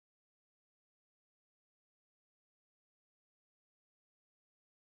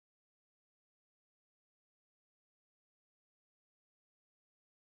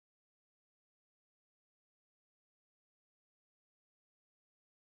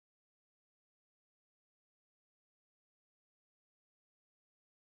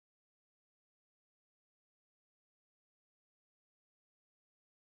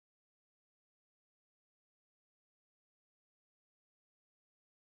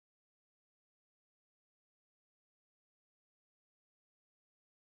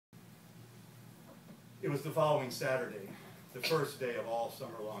was the following Saturday, the first day of all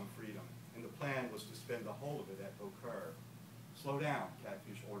summer-long freedom, and the plan was to spend the whole of it at Beaucoeur. "Slow down,"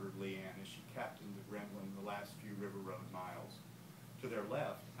 Catfish ordered Leanne as she captained the Gremlin the last few river road miles. To their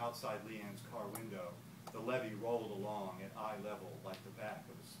left, outside Leanne's car window, the levee rolled along at eye level like the back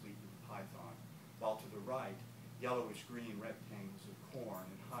of a sleeping python, while to the right, yellowish-green rectangles of corn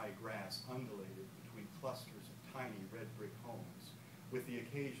and high grass undulated between clusters of tiny red brick homes, with the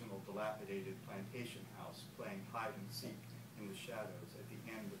occasional dilapidated plantation house playing hide-and-seek in the shadows at the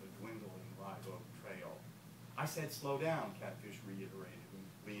end of a dwindling live oak trail. "I said slow down," Catfish reiterated when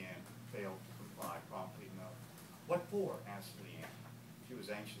Leanne failed to comply promptly enough. "What for?" asked Leanne. She was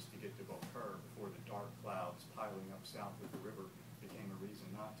anxious to get to Beaucoeur before the dark clouds piling up south of the river became a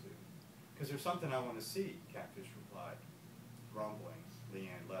reason not to. "Because there's something I want to see," Catfish replied. Grumbling,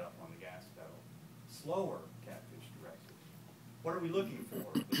 Leanne let up on the gas pedal. "Slower," Catfish directed. "What are we looking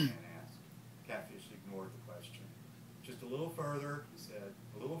for?" Leanne asked. Catfish ignored the question. "Just a little further," he said.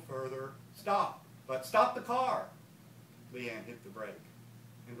 "A little further. Stop! But stop the car!" Leanne hit the brake,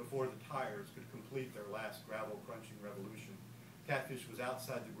 and before the tires could complete their last gravel-crunching revolution, Catfish was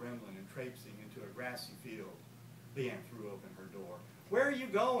outside the Gremlin and traipsing into a grassy field. Leanne threw open her door. "Where are you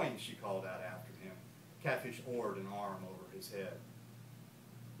going?" she called out after him. Catfish oared an arm over his head.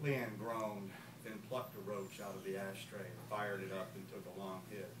 Leanne groaned, then plucked a roach out of the ashtray, fired it up, and took a long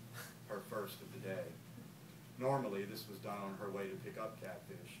hit, her first of the day. Normally, this was done on her way to pick up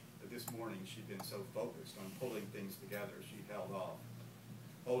Catfish, but this morning she'd been so focused on pulling things together she held off.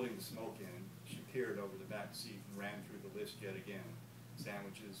 Holding the smoke in, she peered over the back seat and ran through the list yet again.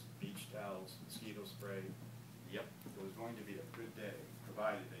 Sandwiches, beach towels, mosquito spray. Yep, it was going to be a good day,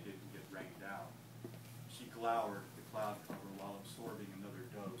 provided they didn't get rained out. She glowered at the cloud cover while absorbing another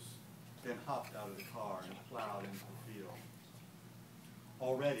dose, then hopped out of the car and plowed into the field.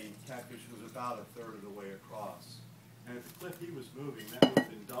 Already, Catfish was about a third of the way across, and at the clip he was moving, that would have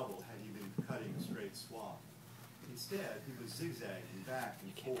been double had he been cutting a straight swath. Instead, he was zigzagging back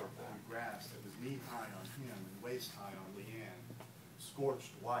and forth through grass that was knee-high on him and waist-high on Leanne.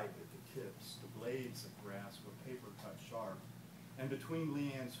 Scorched white at the tips, the blades of grass were paper-cut sharp, and between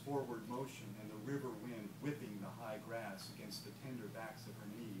Leanne's forward motion and the river wind whipping the high grass against the tender backs of her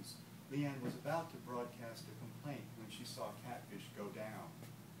knees, Leanne was about to broadcast a complaint when she saw Catfish go down.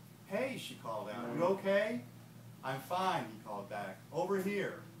 "Hey," she called out, "you okay?" "I'm fine," he called back. "Over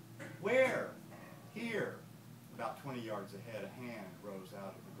here." "Where?" "Here." About 20 yards ahead, a hand rose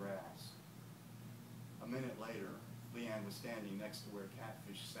out of the grass. A minute later, Leanne was standing next to where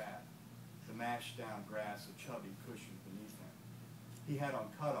Catfish sat, the mashed down grass a chubby cushion beneath him. He had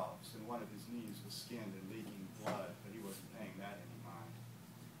on cutoffs, and one of his knees was skinned and leaking blood, but he wasn't paying that any mind.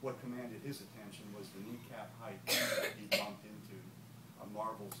 What commanded his attention was the kneecap height that he bumped into, a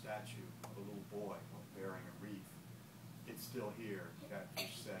marble statue of a little boy bearing a wreath. "It's still here,"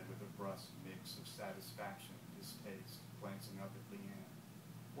 Catfish said with a brusque mix of satisfaction and distaste, glancing up at Leanne.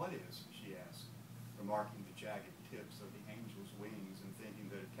 "What is?" she asked, remarking the jagged tips of the angel's wings and thinking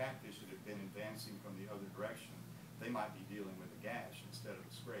that if Catfish had been advancing from the other direction, they might be dealing with a gash instead of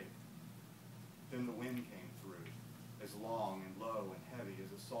a scrape. Then the wind came through, as long and low and heavy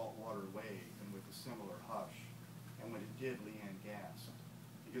as a saltwater wave and with a similar hush, and when it did, Leanne gasped,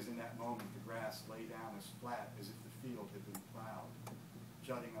 because in that moment the grass lay down as flat as if the field had been plowed,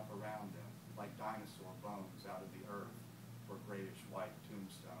 jutting up around them like dinosaur bones out of the earth or grayish-white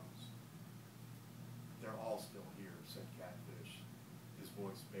tombstones. "They're all still here," said Catfish, his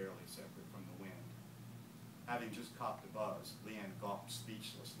voice barely separate from the wind. Having just copped a buzz, Leanne gawped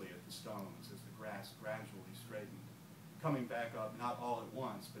speechlessly at the stones as the grass gradually straightened, coming back up not all at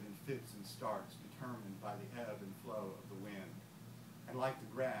once, but in fits and starts determined by the ebb and flow of the wind. And like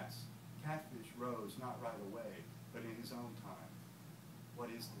the grass, Catfish rose not right away, but in his own time. "What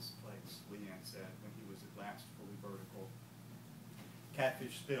is this place?" Leanne said when he was at last fully vertical.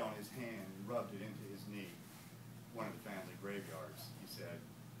 Catfish spit on his hand and rubbed it into his knee. "One of the family graveyards," he said.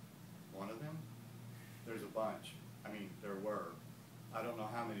 "One of them?" "There's a bunch. There were. I don't know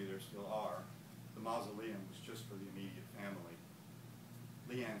how many there still are. The mausoleum was just for the immediate family."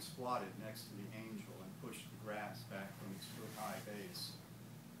 Leanne squatted next to the angel and pushed the grass back from its foot-high base.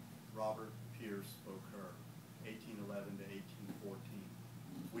 "Robert Pierce Beaucoeur, 1811 to 1814.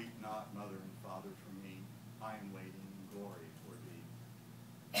 Weep not, mother and father, for me. I am waiting in glory for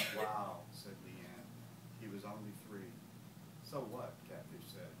thee." "Wow," said Leanne. "He was only 3. "So what?" Catfish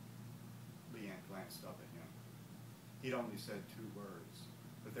said. Leanne glanced up at him. He'd only said 2 words,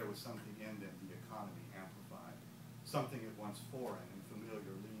 but there was something in them the economy amplified, something at once foreign and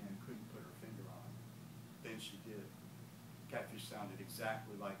familiar Leanne couldn't put her finger on. Then she did. Catfish sounded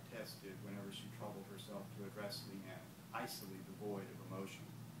exactly like Tess did whenever she troubled herself to address Leanne, icily devoid of emotion.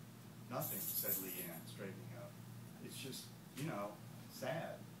 Nothing, said Leanne, straightening up. It's just, you know,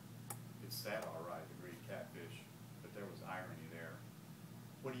 sad. It's sad, all right, agreed Catfish, but there was irony there.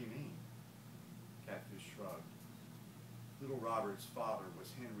 What do you mean? Catfish shrugged. Little Robert's father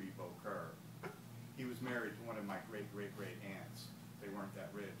was Henry Beaucoeur. He was married to one of my great-great-great aunts. They weren't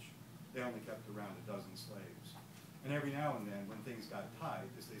that rich. They only kept around a dozen slaves. And every now and then, when things got tight,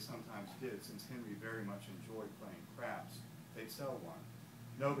 as they sometimes did, since Henry very much enjoyed playing craps, they'd sell one.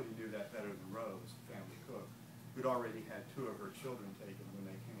 Nobody knew that better than Rose, the family cook, who'd already had 2 of her children taken when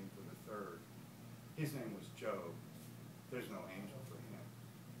they came for the 3rd. His name was Job. There's no angel for him.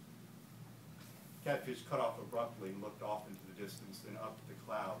 Catfish cut off abruptly and looked off into the distance, then up at the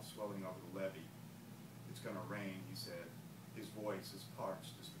clouds swelling over the levee. It's going to rain, he said, his voice as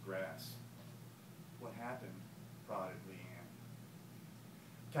parched as the grass. What happened? Prodded Leanne.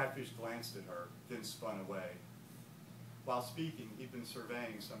 Catfish glanced at her, then spun away. While speaking, he'd been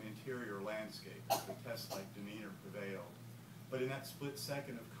surveying some interior landscape where the Tess-like demeanor prevailed. But in that split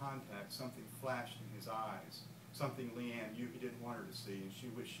second of contact, something flashed in his eyes, something Leanne knew he didn't want her to see, and she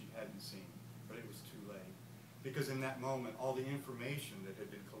wished she hadn't seen, but it was too late. Because in that moment, all the information that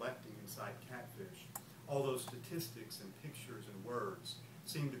had been collecting inside Catfish, all those statistics and pictures and words,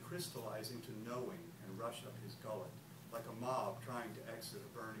 seemed to crystallize into knowing and rush up his gullet, like a mob trying to exit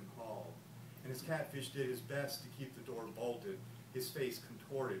a burning hall. And as Catfish did his best to keep the door bolted, his face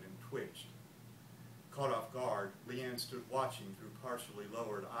contorted and twitched. Caught off guard, Leanne stood watching through partially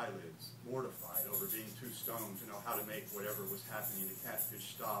lowered eyelids, mortified over being too stoned to know how to make whatever was happening to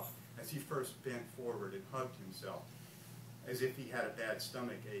Catfish stop, as he first bent forward and hugged himself, as if he had a bad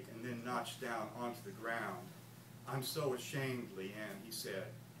stomach ache, and then notched down onto the ground. "I'm so ashamed, Leanne," he said.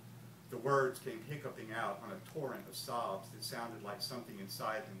 The words came hiccuping out on a torrent of sobs that sounded like something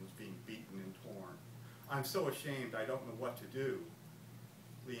inside him was being beaten and torn. "I'm so ashamed I don't know what to do."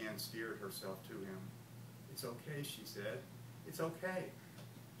 Leanne steered herself to him. "It's okay," she said. "It's okay."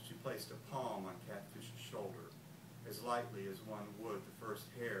 She placed a palm on Catfish's shoulder, as lightly as one would the first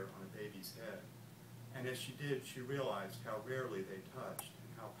hair on a baby's head. And as she did, she realized how rarely they touched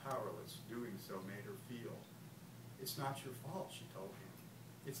and how powerless doing so made her feel. "It's not your fault," she told him.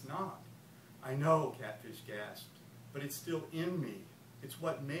 "It's not." "I know," Catfish gasped, "but it's still in me. It's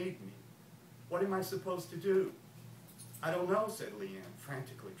what made me. What am I supposed to do?" "I don't know," said Leanne,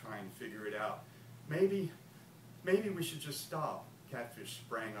 frantically trying to figure it out. Maybe we should just stop." Catfish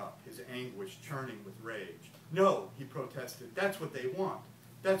sprang up, his anguish churning with rage. "No," he protested. "That's what they want.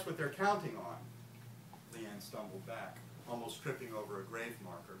 That's what they're counting on." Leanne stumbled back, almost tripping over a grave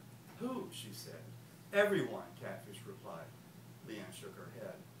marker. "Who?" she said. "Everyone," Catfish replied. Leanne shook her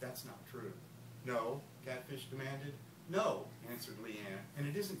head. "That's not true." "No?" Catfish demanded. "No," answered Leanne, "and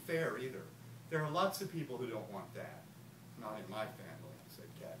it isn't fair either. There are lots of people who don't want that." "Not in my family," said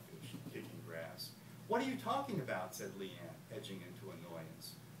Catfish, kicking grass. "What are you talking about?" said Leanne, edging into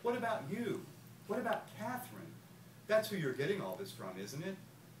annoyance. "What about you? What about Catherine? That's who you're getting all this from, isn't it?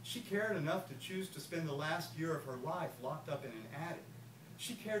 She cared enough to choose to spend the last year of her life locked up in an attic.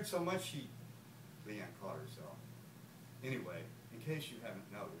 She cared so much she..." Leanne caught herself. "Anyway, in case you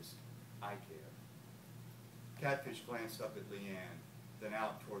haven't noticed, I care." Catfish glanced up at Leanne, then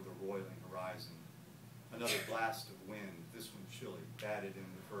out toward the roiling horizon. Another blast of wind, this one chilly, batted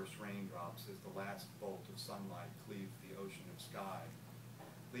in the first raindrops as the last bolt of sunlight cleaved the ocean of sky.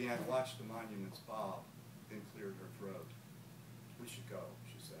 Leanne watched the monuments bob, then cleared her throat. "We should go,"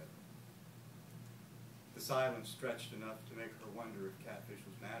 she said. The silence stretched enough to make her wonder if Catfish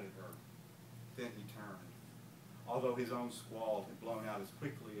was mad at her. Then he turned. Although his own squall had blown out as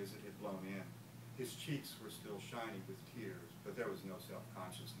quickly as it had blown in, his cheeks were still shiny with tears, but there was no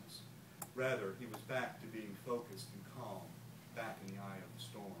self-consciousness. Rather, he was back to being focused and calm, back in the eye of the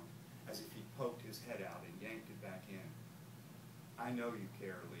storm, as if he'd poked his head out and yanked it back in. "I know you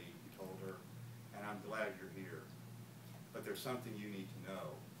care, Lee," he told her, "and I'm glad you're here. But there's something you need to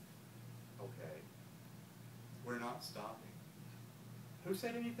know." "Okay." "We're not stopping." "Who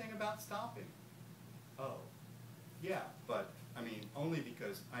said anything about stopping?" "Oh, yeah, but, only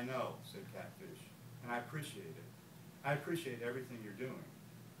because I know," said Catfish, "and I appreciate it. I appreciate everything you're doing.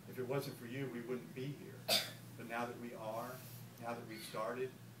 If it wasn't for you, we wouldn't be here. But now that we are, now that we've started,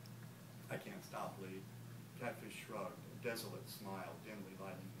 I can't stop, Lee." Catfish shrugged, a desolate smile dimly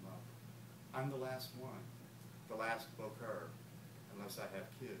lighting him up. "I'm the last one, the last Beaucoeur, unless I have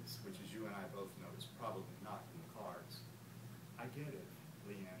kids, which, as you and I both know, is probably not in the cards." "I get it,"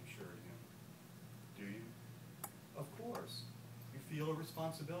 Leanne assured him. "Do you?" "Of course. You feel a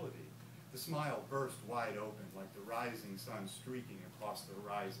responsibility. The smile burst wide open like the rising sun streaking across the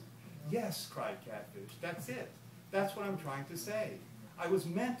horizon. Yes, cried Catfish, that's it. That's what I'm trying to say. I was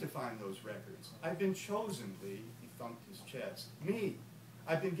meant to find those records. I've been chosen, Lee. He thumped his chest. Me.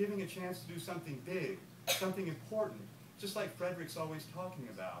 I've been given a chance to do something big, something important, just like Frederick's always talking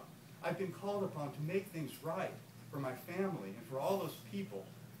about. I've been called upon to make things right for my family and for all those people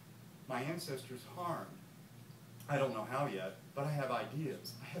my ancestors harmed. I don't know how yet, but I have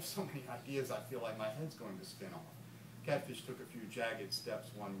ideas. I have so many ideas I feel like my head's going to spin off. Catfish took a few jagged steps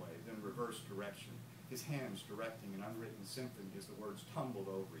one way, then reversed direction, his hands directing an unwritten symphony as the words tumbled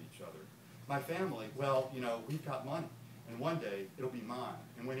over each other. My family, well, you know, we've got money, and one day it'll be mine.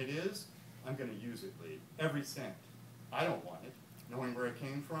 And when it is, I'm going to use it, Lee. Every cent. I don't want it. Knowing where it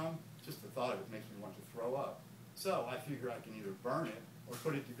came from, just the thought of it makes me want to throw up. So I figure I can either burn it or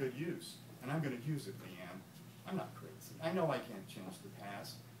put it to good use. And I'm going to use it, Leanne. I'm not crazy. I know I can't change the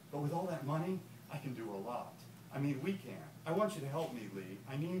past. But with all that money, I can do a lot. I mean, we can. I want you to help me, Lee.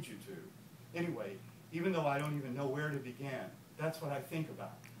 I need you to. Anyway, even though I don't even know where to begin, that's what I think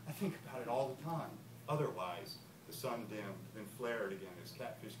about. I think about it all the time. Otherwise, the sun dimmed, then flared again as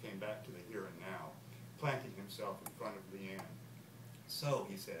Catfish came back to the here and now, planting himself in front of Leanne. So,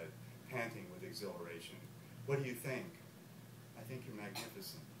 he said, panting with exhilaration, what do you think? I think you're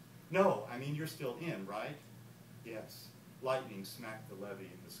magnificent. No, I mean, you're still in, right? Yes. Lightning smacked the levee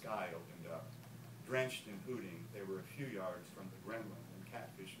and the sky opened up. Drenched and hooting, they were a few yards from the gremlin when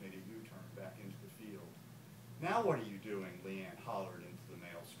Catfish made a U-turn back into the field. Now what are you doing? Leanne hollered into the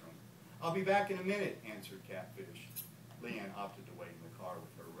maelstrom. I'll be back in a minute, answered Catfish. Leanne opted to wait in the car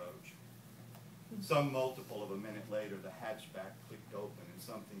with her roach. Some multiple of a minute later, the hatchback clicked open and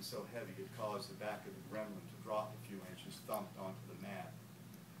something so heavy it caused the back of the gremlin to drop a few inches, thumped onto the mat.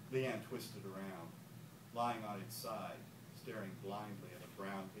 Leanne twisted around. Lying on its side, staring blindly at a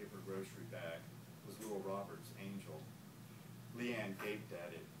brown paper grocery bag, was little Robert's angel. Leanne gaped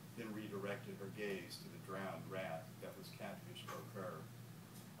at it, then redirected her gaze to the drowned rat that was Catfish Beaucoeur.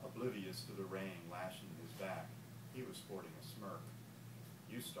 Oblivious to the rain lashing his back, he was sporting a smirk.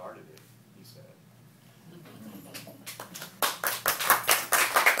 You started it, he said.